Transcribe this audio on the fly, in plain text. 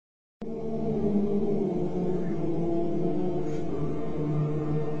Assalamu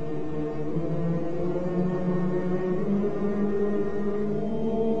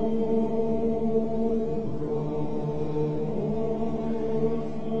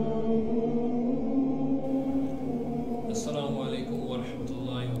alaikum wa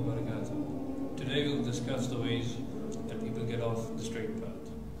rahmatullahi wa barakatuh. Today we'll discuss the ways that people get off the straight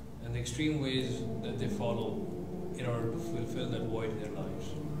path and the extreme ways that they follow in order to fulfill that void in their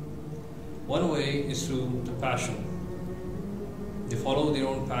lives. One way is through the passion. They follow their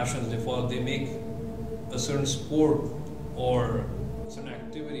own passions, they make a certain sport or a certain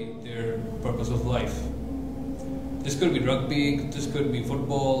activity their purpose of life. This could be rugby, this could be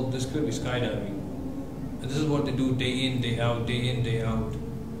football, this could be skydiving. And this is what they do day in, day out,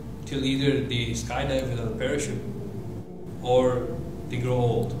 till either they skydive without a parachute or they grow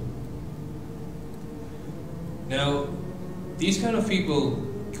old. Now, these kind of people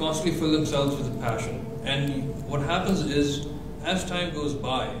constantly fill themselves with a passion, and what happens is, as time goes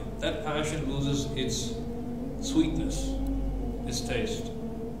by, that passion loses its sweetness, its taste.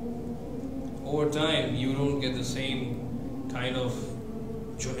 Over time, you don't get the same kind of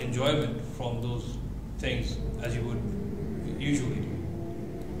enjoyment from those things as you would usually do.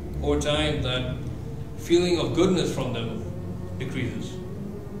 Over time, that feeling of goodness from them decreases.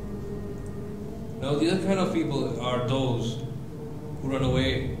 Now, the other kind of people are those who run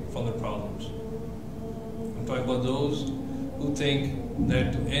away from their problems. I'm talking about those who think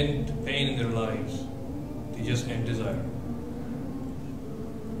that to end pain in their lives, they just end desire.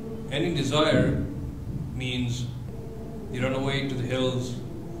 Ending desire means they run away to the hills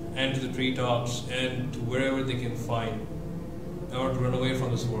and to the treetops and to wherever they can find in order to run away from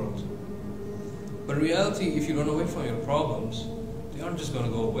this world. But in reality, if you run away from your problems, they aren't just going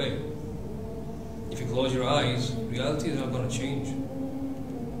to go away. If you close your eyes, reality is not going to change.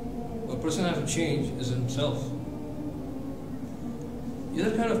 What a person has to change is himself. The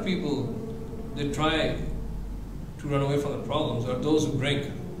other kind of people that try to run away from the problems are those who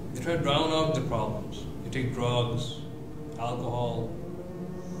drink. They try to drown out the problems. They take drugs, alcohol.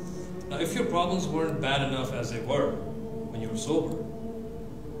 Now, if your problems weren't bad enough as they were when you were sober,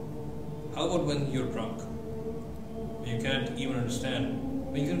 how about when you're drunk? When you can't even understand,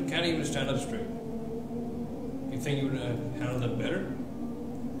 when you can't even stand up straight? You think you would handle that better?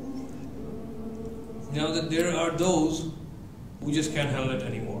 Now that there are those who just can't handle it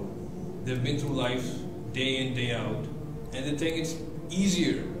anymore. They've been through life day in, day out, and they think it's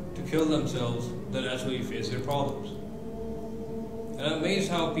easier to kill themselves than actually face their problems. And I'm amazed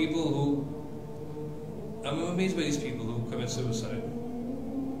by these people who commit suicide.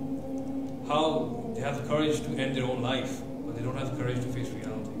 How they have the courage to end their own life, but they don't have the courage to face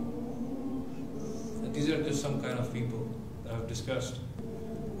reality. And these are just some kind of people that I've discussed,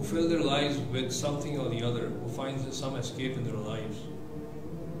 who fill their lives with something or the other, who find some escape in their lives.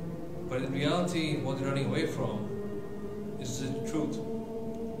 But in reality, what they're running away from is the truth.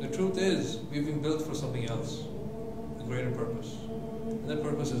 The truth is, we've been built for something else, a greater purpose. And that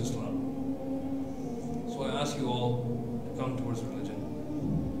purpose is Islam. So I ask you all to come towards religion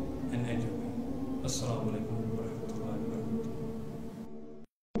and enter me. Assalamu alaikum.